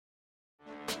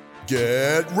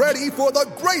Get ready for the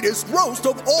greatest roast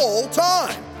of all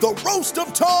time, the Roast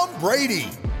of Tom Brady,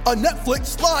 a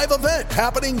Netflix live event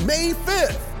happening May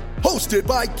 5th. Hosted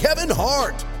by Kevin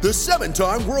Hart, the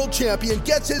 7-time world champion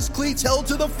gets his cleats held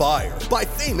to the fire by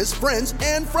famous friends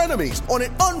and frenemies on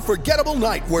an unforgettable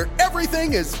night where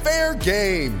everything is fair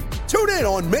game. Tune in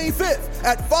on May 5th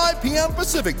at 5 p.m.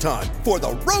 Pacific time for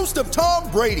the Roast of Tom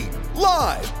Brady,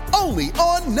 live only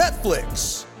on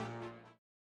Netflix.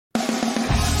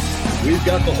 We've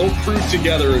got the whole crew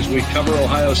together as we cover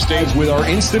Ohio State with our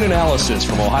instant analysis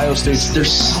from Ohio State.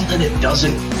 There's something that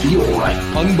doesn't feel right.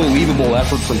 Unbelievable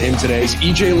effort from him today. Is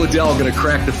E.J. Liddell going to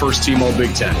crack the first team All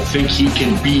Big Ten? I think he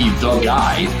can be the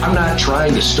guy. I'm not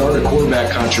trying to start a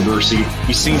quarterback controversy.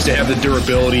 He seems to have the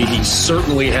durability. He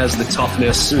certainly has the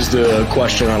toughness. Is the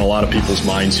question on a lot of people's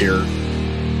minds here.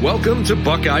 Welcome to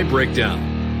Buckeye Breakdown.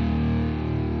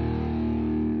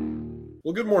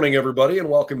 Well, good morning, everybody, and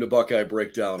welcome to Buckeye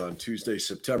Breakdown on Tuesday,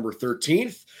 September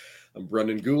 13th. I'm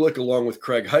Brendan Gulick along with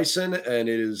Craig Heisen, and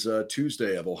it is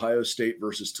Tuesday of Ohio State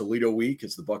versus Toledo week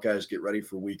as the Buckeyes get ready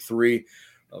for week 3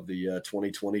 of the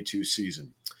 2022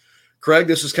 season. Craig,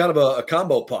 this is kind of a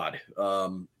combo pod,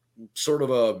 sort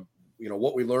of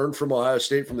what we learned from Ohio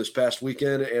State from this past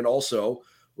weekend, and also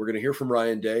we're going to hear from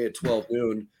Ryan Day at 12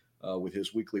 noon with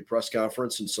his weekly press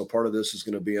conference, and so part of this is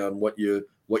going to be on what you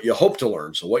hope to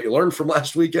learn. So what you learned from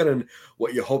last weekend and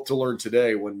what you hope to learn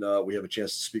today when we have a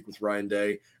chance to speak with Ryan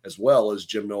Day, as well as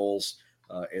Jim Knowles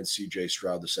and CJ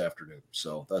Stroud this afternoon.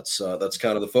 So that's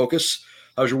kind of the focus.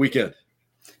 How's your weekend?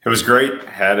 It was great.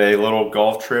 Had a little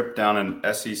golf trip down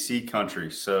in SEC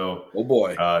country. So, oh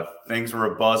boy, things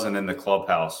were buzzing in the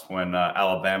clubhouse when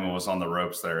Alabama was on the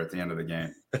ropes there at the end of the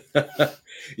game.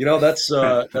 That's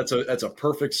a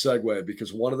perfect segue,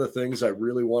 because one of the things I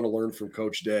really want to learn from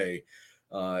Coach Day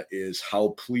is how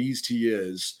pleased he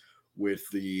is with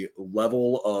the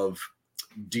level of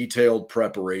detailed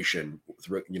preparation,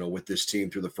 with this team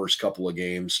through the first couple of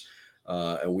games.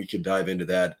 And we can dive into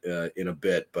that in a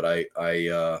bit. But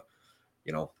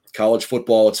college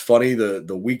football, it's funny.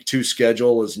 The week 2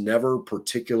 schedule is never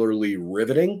particularly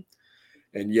riveting.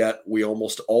 And yet we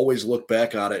almost always look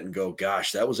back on it and go,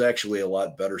 gosh, that was actually a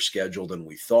lot better schedule than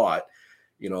we thought.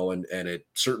 And it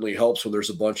certainly helps when there's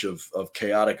a bunch of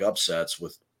chaotic upsets,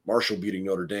 with Marshall beating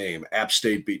Notre Dame, App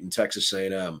State beating Texas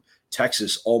A&M,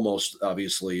 Texas almost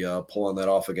obviously pulling that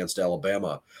off against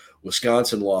Alabama.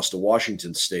 Wisconsin lost to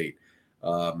Washington State.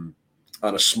 On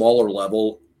a smaller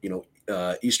level,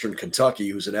 Eastern Kentucky,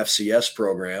 who's an FCS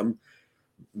program,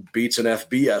 beats an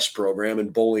FBS program in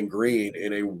Bowling Green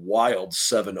in a wild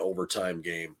 7 overtime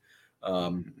game.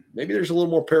 Maybe there's a little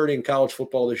more parity in college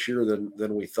football this year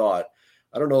than we thought.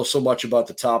 I don't know so much about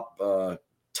the top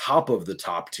of the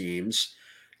top teams.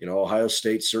 Ohio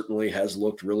State certainly has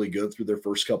looked really good through their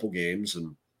first couple games,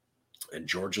 and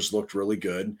Georgia's looked really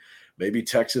good. Maybe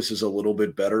Texas is a little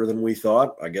bit better than we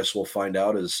thought. I guess we'll find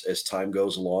out as time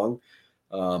goes along.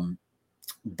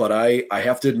 But I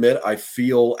have to admit, I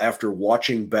feel after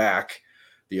watching back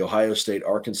the Ohio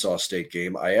State-Arkansas State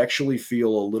game, I actually feel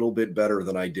a little bit better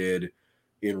than I did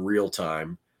in real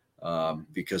time,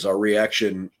 because our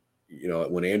reaction,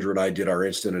 when Andrew and I did our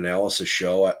instant analysis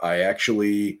show,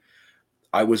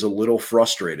 I was a little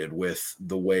frustrated with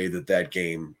the way that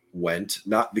game went,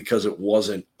 not because it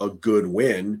wasn't a good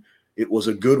win. It was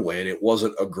a good win. It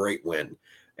wasn't a great win.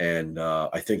 And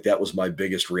I think that was my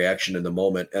biggest reaction in the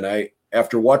moment. And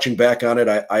after watching back on it,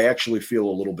 I actually feel a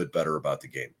little bit better about the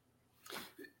game.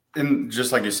 And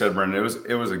just like you said, Brendan,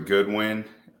 it was a good win.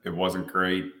 It wasn't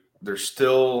great. There's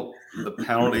still the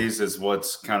penalties is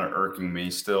what's kind of irking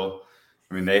me still.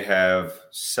 I mean, they have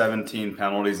 17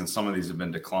 penalties, and some of these have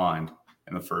been declined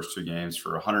in the first 2 games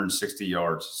for 160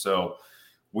 yards. So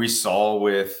we saw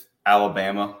with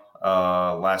Alabama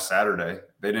last Saturday,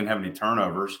 they didn't have any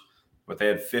turnovers, but they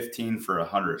had 15 for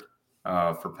 100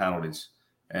 for penalties.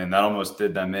 And that almost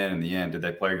did them in the end. Did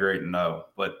they play great? No.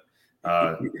 But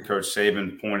Coach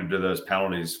Saban pointed to those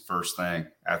penalties first thing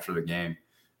after the game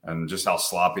and just how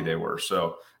sloppy they were.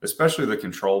 So especially the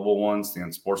controllable ones, the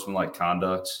unsportsmanlike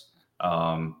conducts,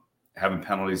 having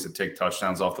penalties that take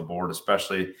touchdowns off the board,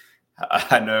 especially –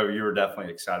 I know you were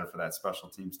definitely excited for that special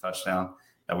teams touchdown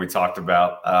that we talked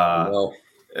about.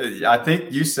 I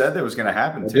think you said that was going to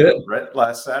happen too, Brett,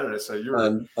 last Saturday. So you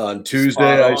were on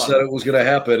Tuesday. I said it was going to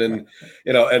happen, and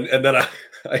and then I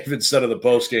even said in the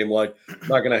post game, like, I'm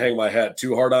not going to hang my hat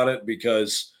too hard on it,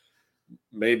 because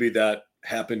maybe that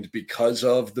happened because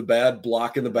of the bad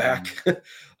block in the back.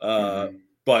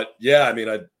 But yeah, I mean,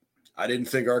 I didn't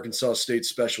think Arkansas State's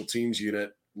special teams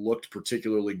unit looked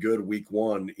particularly good week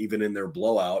 1, even in their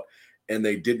blowout, and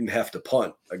they didn't have to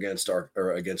punt against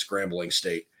Grambling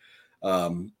State.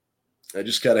 I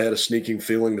just kind of had a sneaking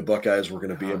feeling the Buckeyes were going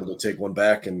to be able to take one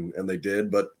back, and they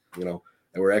did. But,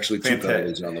 there were actually two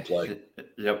penalties on the play.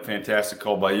 Yep, fantastic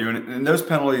call by you. And those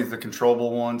penalties, the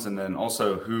controllable ones, and then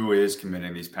also who is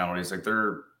committing these penalties. Like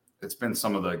it's been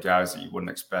some of the guys that you wouldn't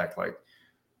expect, like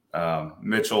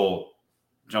Mitchell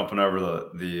jumping over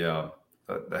the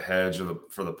hedge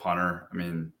for the punter. I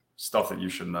mean, stuff that you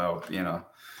should know, being a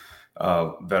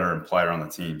veteran player on the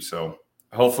team. So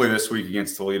hopefully this week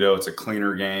against Toledo, it's a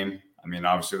cleaner game. I mean,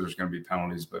 obviously there's going to be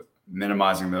penalties, but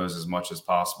minimizing those as much as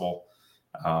possible.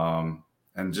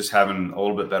 And just having a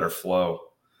little bit better flow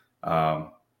to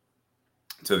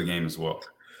the game as well.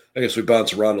 I guess we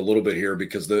bounce around a little bit here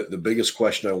because the biggest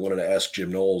question I wanted to ask Jim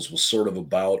Knowles was sort of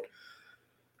about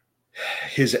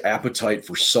his appetite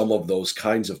for some of those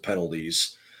kinds of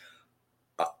penalties.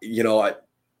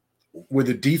 With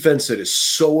a defense that is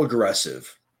so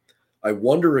aggressive, I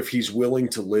wonder if he's willing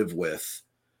to live with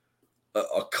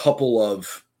a couple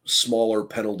of smaller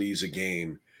penalties a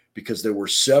game, because there were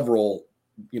several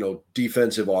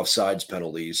defensive offsides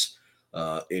penalties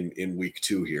in week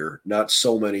 2 here. Not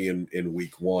so many in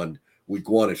week 1. Week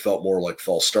 1, it felt more like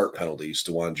false start penalties.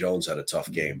 DeJuan Jones had a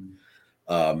tough game.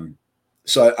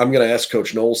 So I'm going to ask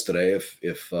Coach Knowles today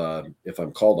if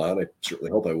I'm called on. I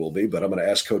certainly hope I will be, but I'm going to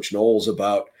ask Coach Knowles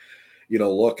about,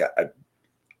 look,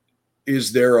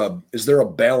 is there a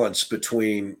balance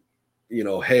between,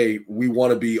 hey, we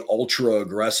want to be ultra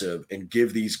aggressive and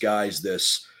give these guys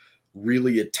this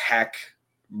really attack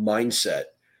mindset.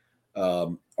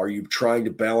 Are you trying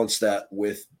to balance that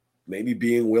with maybe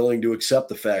being willing to accept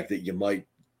the fact that you might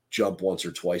jump once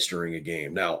or twice during a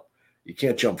game? Now, you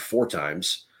can't jump 4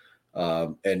 times.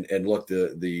 And look,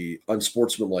 the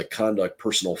unsportsmanlike conduct,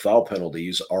 personal foul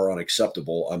penalties are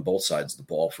unacceptable on both sides of the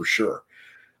ball for sure.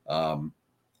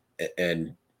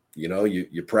 And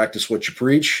you practice what you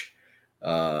preach.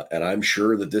 And I'm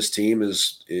sure that this team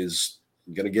is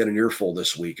going to get an earful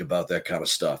this week about that kind of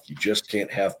stuff. You just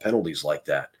can't have penalties like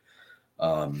that.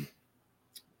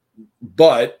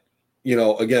 But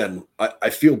again, I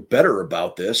feel better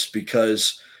about this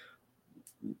because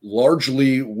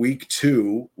largely week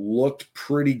 2 looked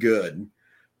pretty good.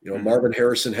 Marvin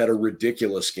Harrison had a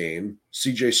ridiculous game.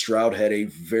 CJ Stroud had a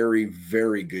very,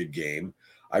 very good game.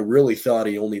 I really thought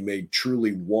he only made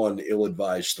truly one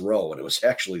ill-advised throw, and it was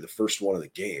actually the first one of the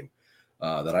game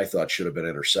that I thought should have been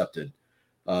intercepted.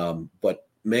 But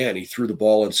man, he threw the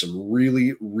ball in some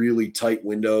really, really tight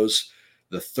windows.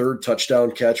 The 3rd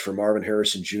touchdown catch for Marvin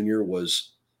Harrison Jr.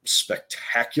 was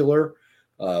spectacular,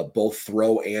 both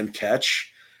throw and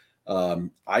catch.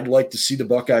 I'd like to see the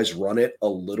Buckeyes run it a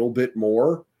little bit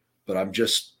more, but I'm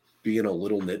just being a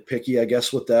little nitpicky, I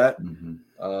guess, with that.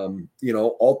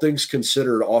 All things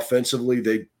considered, offensively,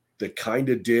 they kind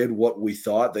of did what we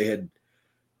thought. They had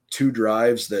 2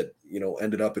 drives that,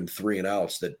 ended up in 3 and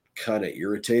outs that kind of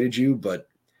irritated you, but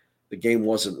the game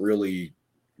wasn't really,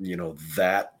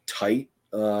 that tight,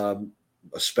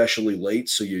 especially late.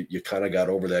 So you kind of got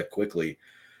over that quickly.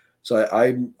 So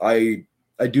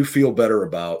I do feel better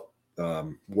about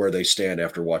where they stand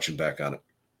after watching back on it.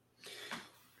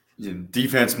 Yeah,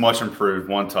 defense much improved.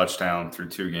 1 touchdown through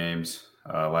 2 games.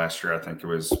 Last year, I think it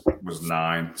was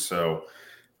 9. So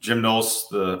Jim Knowles,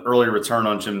 the early return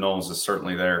on Jim Knowles is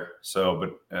certainly there.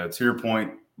 So, but to your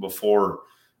point before,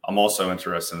 I'm also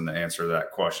interested in the answer to that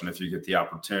question. If you get the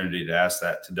opportunity to ask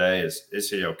that today, is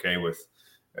he okay with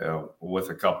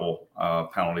a couple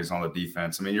penalties on the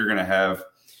defense? I mean, you're going to have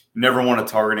 – you never want a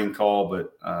targeting call,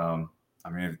 but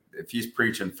if he's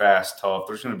preaching fast, tough,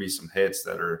 there's going to be some hits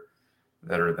that are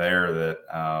there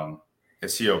that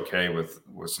is he okay with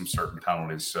some certain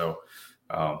penalties? So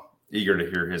eager to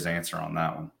hear his answer on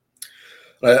that one.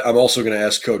 I'm also going to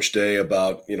ask Coach Day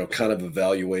about, kind of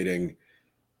evaluating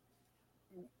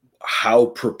how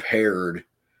prepared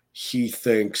he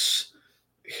thinks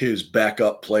his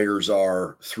backup players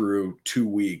are through 2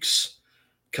 weeks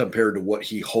compared to what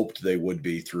he hoped they would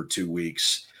be through 2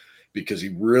 weeks, because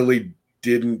he really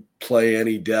didn't play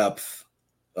any depth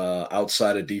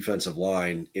outside of defensive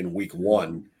line in week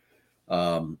 1.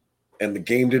 And the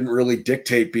game didn't really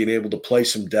dictate being able to play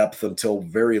some depth until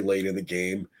very late in the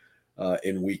game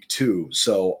in week 2.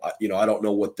 So, I don't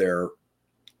know what their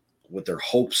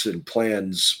hopes and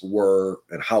plans were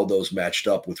and how those matched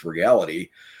up with reality.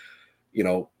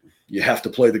 You have to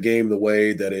play the game the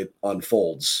way that it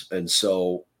unfolds. And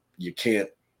so you can't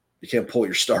pull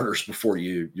your starters before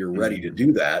you're ready to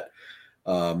do that.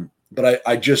 But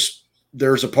I just,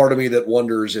 there's a part of me that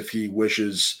wonders if he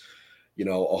wishes,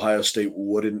 Ohio State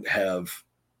wouldn't have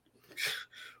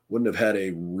had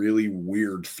a really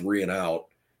weird 3 and out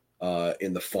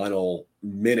in the final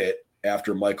minute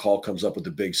after Mike Hall comes up with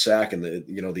the big sack in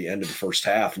the end of the first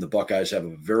half, and the Buckeyes have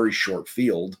a very short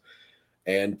field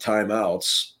and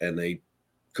timeouts, and they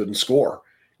couldn't score.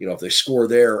 If they score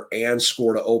there and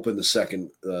score to open the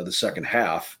second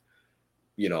half,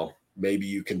 maybe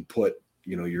you can put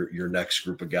your next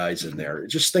group of guys in there.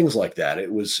 Just things like that.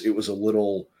 It was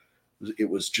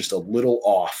just a little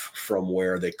off from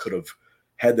where they could have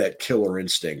had that killer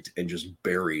instinct and just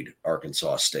buried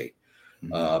Arkansas State.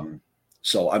 Mm-hmm.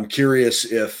 So I'm curious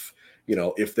if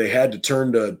they had to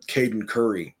turn to Caden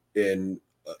Curry in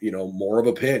more of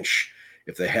a pinch,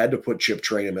 if they had to put Chip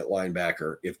Trayanum at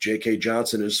linebacker, if J.K.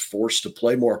 Johnson is forced to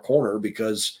play more corner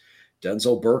because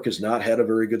Denzel Burke has not had a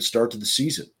very good start to the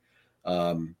season.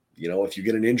 If you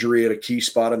get an injury at a key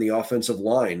spot on the offensive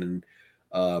line,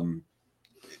 and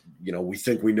we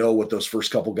think we know what those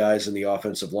first couple guys in the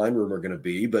offensive line room are going to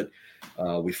be, but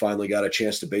we finally got a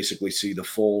chance to basically see the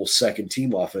full second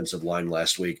team offensive line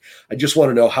last week. I just want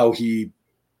to know how he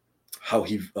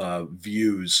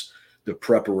views the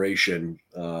preparation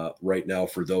right now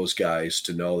for those guys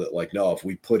to know that, like, no, if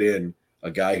we put in a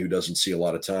guy who doesn't see a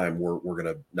lot of time, we're going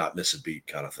to not miss a beat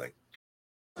kind of thing.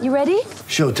 You ready?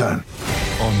 Showtime.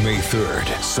 On May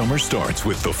 3rd, summer starts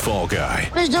with The Fall Guy.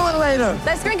 Let's do it later.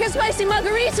 Let's drink a spicy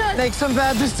margarita. Make some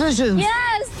bad decisions.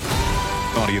 Yes.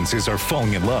 Audiences are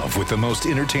falling in love with the most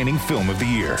entertaining film of the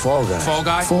year. Fall Guy. Fall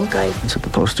Guy? Fall Guy. That's what the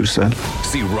poster said.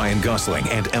 See Ryan Gosling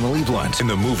and Emily Blunt in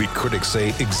the movie critics say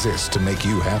exists to make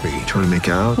you happy. Trying to make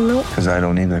it out? Nope. Because I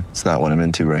don't either. It's not what I'm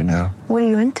into right now. What are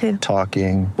you into?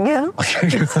 Talking. Yeah.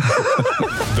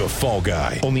 The Fall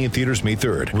Guy. Only in theaters May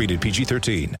 3rd. Rated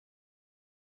PG-13.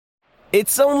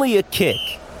 It's only a kick.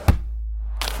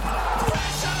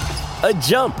 A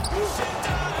jump.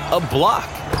 A block.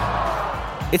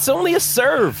 It's only a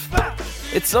serve.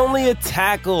 It's only a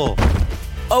tackle.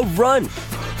 A run.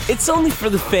 It's only for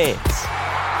the fans.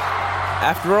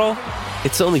 After all,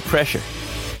 it's only pressure.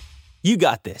 You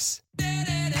got this.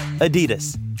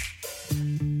 Adidas.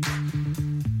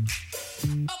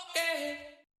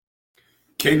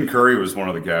 Caden Curry was one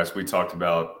of the guys we talked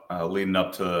about leading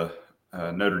up to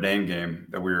the Notre Dame game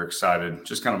that we were excited.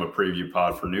 Just kind of a preview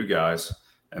pod for new guys.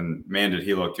 And man, did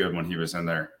he look good when he was in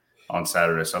there on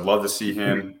Saturday. So I'd love to see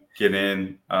him get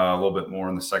in a little bit more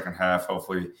in the second half.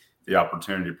 Hopefully the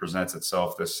opportunity presents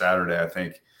itself this Saturday. I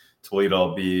think Toledo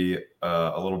will be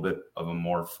a little bit of a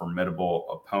more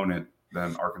formidable opponent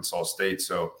than Arkansas State.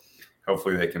 So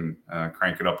hopefully they can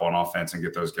crank it up on offense and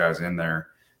get those guys in there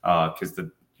because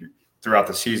throughout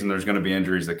the season, there's going to be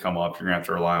injuries that come up. You're going to have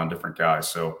to rely on different guys.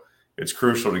 So it's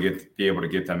crucial to be able to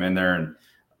get them in there. And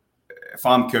if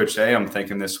I'm Coach A, I'm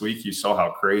thinking this week, you saw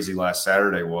how crazy last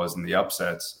Saturday was and the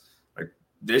upsets. Like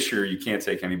this year, you can't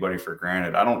take anybody for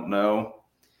granted. I don't know,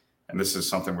 and this is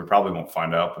something we probably won't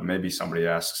find out, but maybe somebody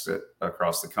asks it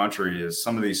across the country, is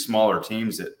some of these smaller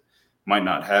teams that might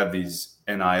not have these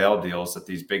NIL deals that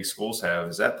these big schools have,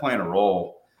 is that playing a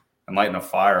role and lighting a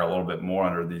fire a little bit more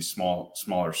under these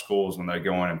smaller schools when they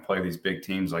go in and play these big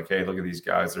teams like, hey, look at these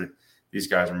guys. These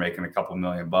guys are making a couple $1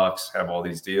 million, have all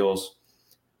these deals.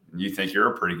 You think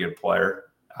you're a pretty good player.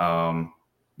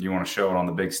 You want to show it on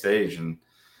the big stage. And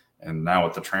now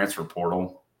with the transfer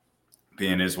portal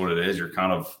being is what it is, you're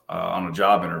kind of on a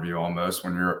job interview almost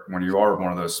when you are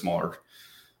one of those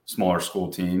smaller school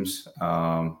teams.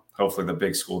 Hopefully the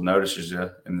big school notices you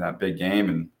in that big game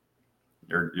and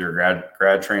you're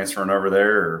grad transferring over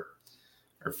there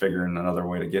or figuring another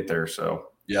way to get there. So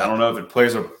yeah, I don't know if it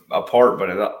plays a part,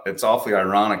 but it's awfully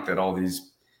ironic that all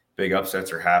these big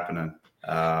upsets are happening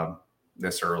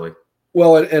this early.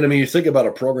 Well, and I mean, you think about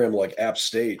a program like App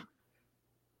State,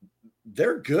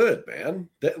 they're good, man.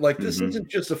 This isn't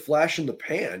just a flash in the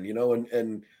pan,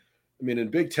 and I mean, in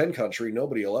Big Ten country,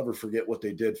 nobody will ever forget what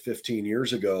they did 15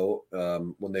 years ago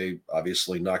when they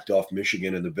obviously knocked off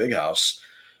Michigan in the Big House.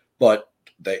 But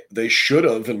they should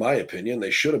have, in my opinion,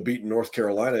 they should have beaten North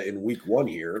Carolina in week 1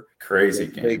 here. Crazy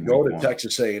game. They go to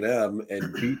Texas A&M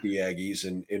and beat the Aggies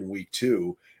in week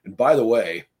 2. And by the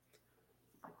way,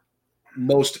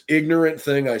 most ignorant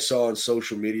thing I saw on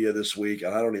social media this week,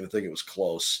 and I don't even think it was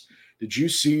close. Did you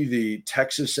see the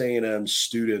Texas A&M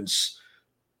students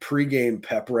pregame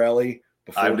pep rally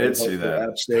before I did see that.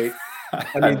 App State?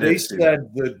 I mean, they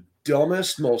said the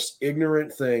dumbest, most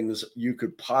ignorant things you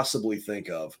could possibly think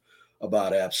of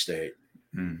about App State.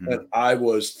 Mm-hmm. And I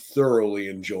was thoroughly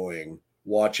enjoying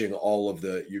watching all of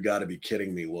the "you got to be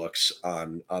kidding me" looks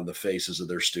on the faces of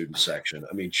their student section.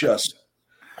 I mean,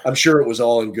 I'm sure it was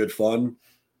all in good fun,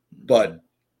 but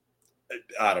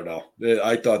I don't know.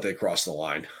 I thought they crossed the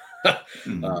line.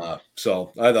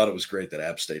 So I thought it was great that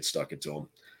App State stuck it to them.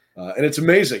 And it's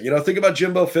amazing. Think about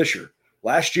Jimbo Fisher.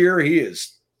 Last year, he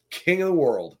is king of the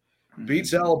world.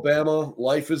 Beats Alabama.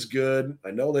 Life is good.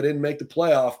 I know they didn't make the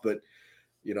playoff, but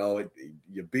you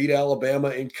beat Alabama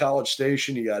in College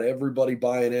Station. You got everybody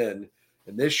buying in.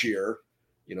 And this year,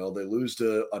 they lose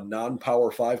to a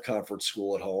non-Power 5 conference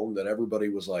school at home that everybody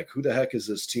was like, who the heck is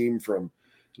this team from,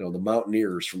 the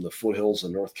Mountaineers from the foothills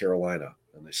of North Carolina?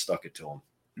 And they stuck it to them.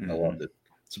 I loved it.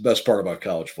 It's the best part about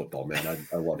college football, man.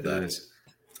 I love that.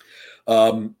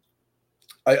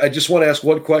 I just want to ask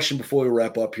one question before we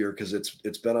wrap up here, because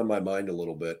it's been on my mind a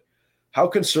little bit. How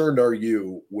concerned are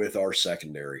you with our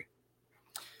secondary?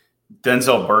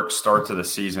 Denzel Burke's start to the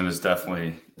season is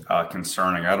definitely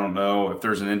concerning. I don't know if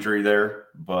there's an injury there,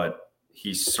 but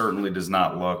he certainly does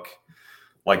not look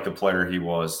like the player he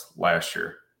was last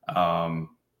year. And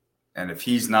if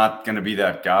he's not going to be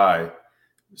that guy,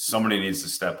 somebody needs to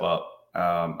step up.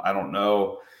 I don't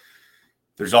know.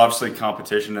 There's obviously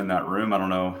competition in that room. I don't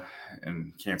know,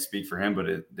 and can't speak for him, but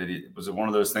was it one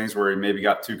of those things where he maybe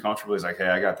got too comfortable? He's like, hey,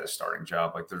 I got this starting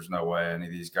job. Like, there's no way any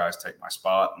of these guys take my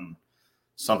spot, and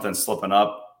something's slipping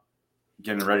up,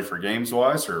 getting ready for games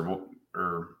wise, or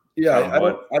yeah, I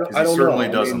don't he certainly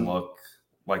doesn't look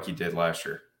like he did last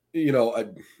year.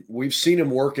 We've seen him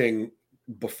working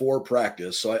before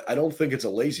practice, so I don't think it's a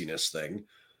laziness thing.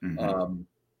 Mm-hmm.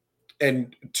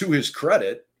 And to his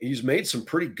credit, he's made some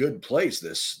pretty good plays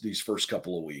these first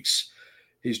couple of weeks.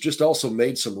 He's just also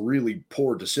made some really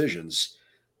poor decisions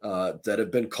that have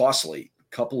been costly.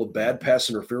 A couple of bad pass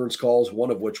interference calls,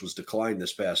 one of which was declined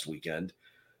this past weekend.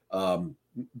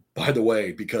 By the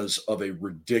way, because of a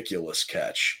ridiculous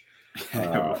catch.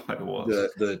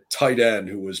 The tight end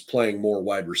who was playing more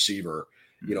wide receiver,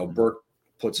 Burke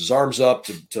puts his arms up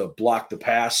to block the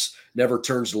pass, never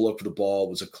turns to look for the ball.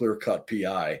 It was a clear-cut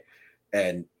PI.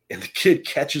 And the kid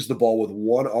catches the ball with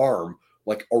one arm,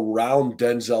 like around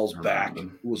Denzel's back. It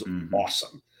was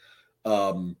awesome.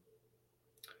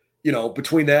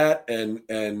 Between that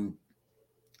and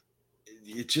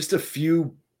it's just a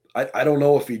few, I don't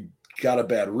know if he got a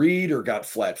bad read or got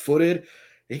flat-footed.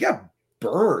 He got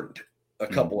burned a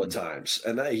couple of times.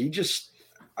 And I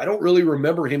don't really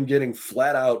remember him getting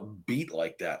flat out beat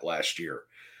like that last year.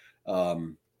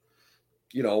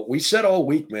 We said all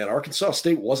week, man, Arkansas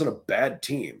State wasn't a bad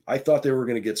team. I thought they were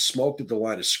going to get smoked at the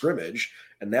line of scrimmage,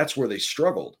 and that's where they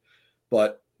struggled.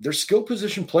 But their skill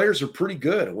position players are pretty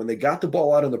good. And when they got the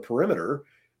ball out on the perimeter,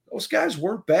 those guys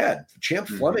weren't bad. Champ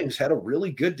Fleming's had a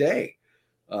really good day.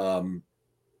 Lang,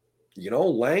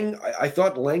 I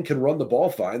thought Lang can run the ball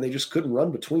fine. They just couldn't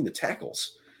run between the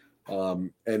tackles.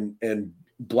 And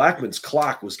Blackman's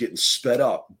clock was getting sped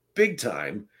up big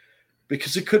time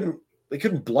because they couldn't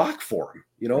block for him.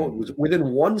 It was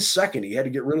within 1 second he had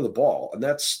to get rid of the ball. And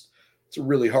it's a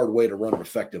really hard way to run an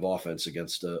effective offense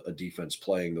against a defense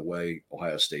playing the way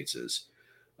Ohio State's is.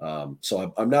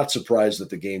 So I'm not surprised that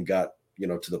the game got,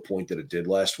 to the point that it did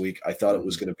last week. I thought it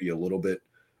was going to be a little bit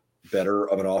better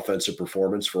of an offensive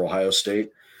performance for Ohio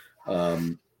State.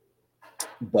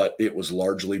 But it was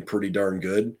largely pretty darn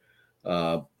good.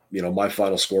 My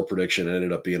final score prediction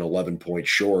ended up being 11 points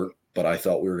short, but I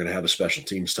thought we were going to have a special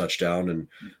teams touchdown,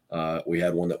 and we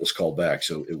had one that was called back.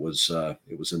 So it was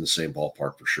in the same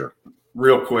ballpark for sure.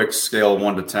 Real quick, scale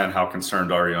 1 to 10. How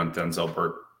concerned are you on Denzel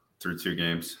Burke through 2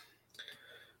 games?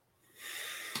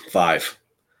 5.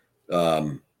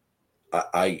 I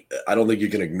don't think you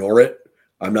can ignore it.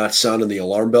 I'm not sounding the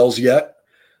alarm bells yet.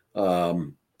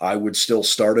 I would still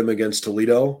start him against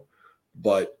Toledo,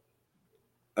 but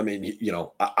I mean,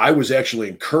 I was actually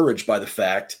encouraged by the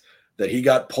fact that he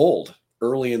got pulled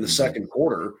early in the second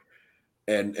quarter,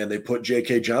 and they put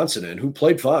J.K. Johnson in, who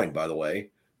played fine, by the way.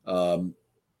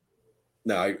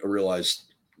 Now I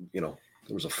realized, there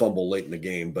was a fumble late in the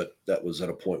game, but that was at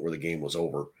a point where the game was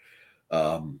over.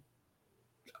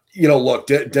 Look,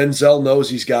 Denzel knows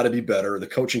he's got to be better. The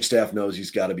coaching staff knows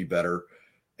he's got to be better,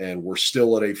 and we're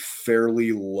still at a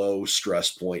fairly low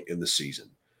stress point in the season.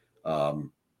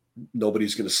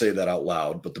 Nobody's going to say that out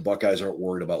loud, but the Buckeyes aren't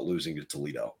worried about losing to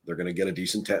Toledo. They're going to get a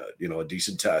decent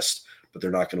test, but they're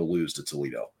not going to lose to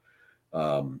Toledo.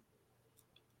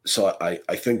 So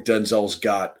I think Denzel's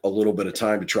got a little bit of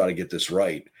time to try to get this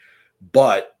right.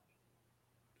 But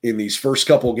in these first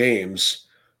couple games,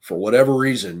 for whatever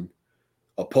reason,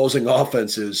 opposing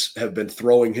offenses have been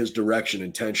throwing his direction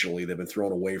intentionally. They've been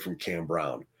thrown away from Cam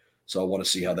Brown. So I want to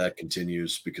see how that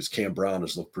continues, because Cam Brown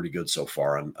has looked pretty good so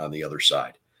far on the other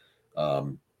side. I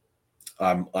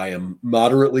am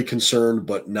moderately concerned,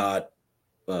 but not,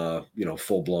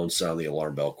 full blown sound the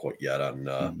alarm bell quite yet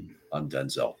on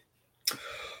Denzel.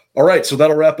 All right, so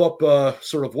that'll wrap up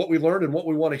sort of what we learned and what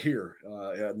we want to hear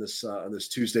on this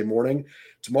Tuesday morning.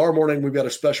 Tomorrow morning, we've got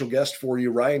a special guest for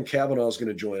you. Ryan Kavanaugh is going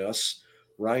to join us.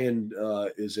 Ryan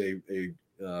is a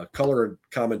color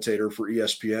commentator for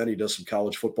ESPN. He does some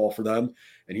college football for them,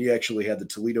 and he actually had the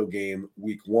Toledo game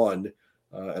week 1.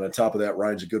 And on top of that,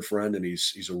 Ryan's a good friend, and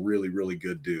he's a really, really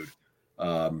good dude.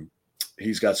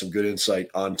 He's got some good insight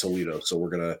on Toledo. So we're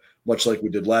going to, much like we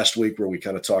did last week where we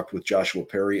kind of talked with Joshua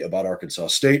Perry about Arkansas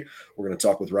State, we're going to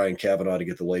talk with Ryan Kavanaugh to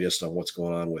get the latest on what's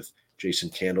going on with Jason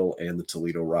Candle and the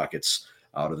Toledo Rockets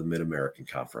out of the Mid-American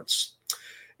Conference.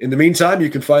 In the meantime, you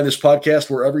can find this podcast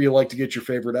wherever you like to get your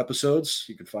favorite episodes.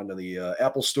 You can find it on the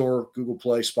Apple Store, Google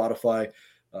Play, Spotify.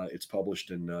 It's published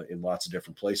in lots of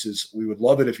different places. We would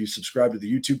love it if you subscribe to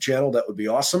the YouTube channel. That would be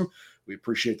awesome. We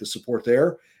appreciate the support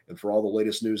there. And for all the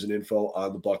latest news and info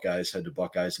on the Buckeyes, head to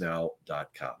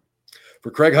buckeyesnow.com.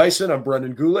 For Craig Heisen, I'm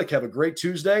Brendan Gulick. Have a great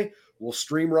Tuesday. We'll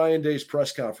stream Ryan Day's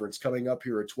press conference coming up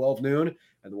here at 12 noon,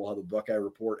 and we'll have a Buckeye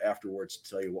report afterwards to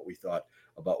tell you what we thought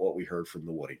about what we heard from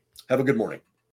the Woody. Have a good morning.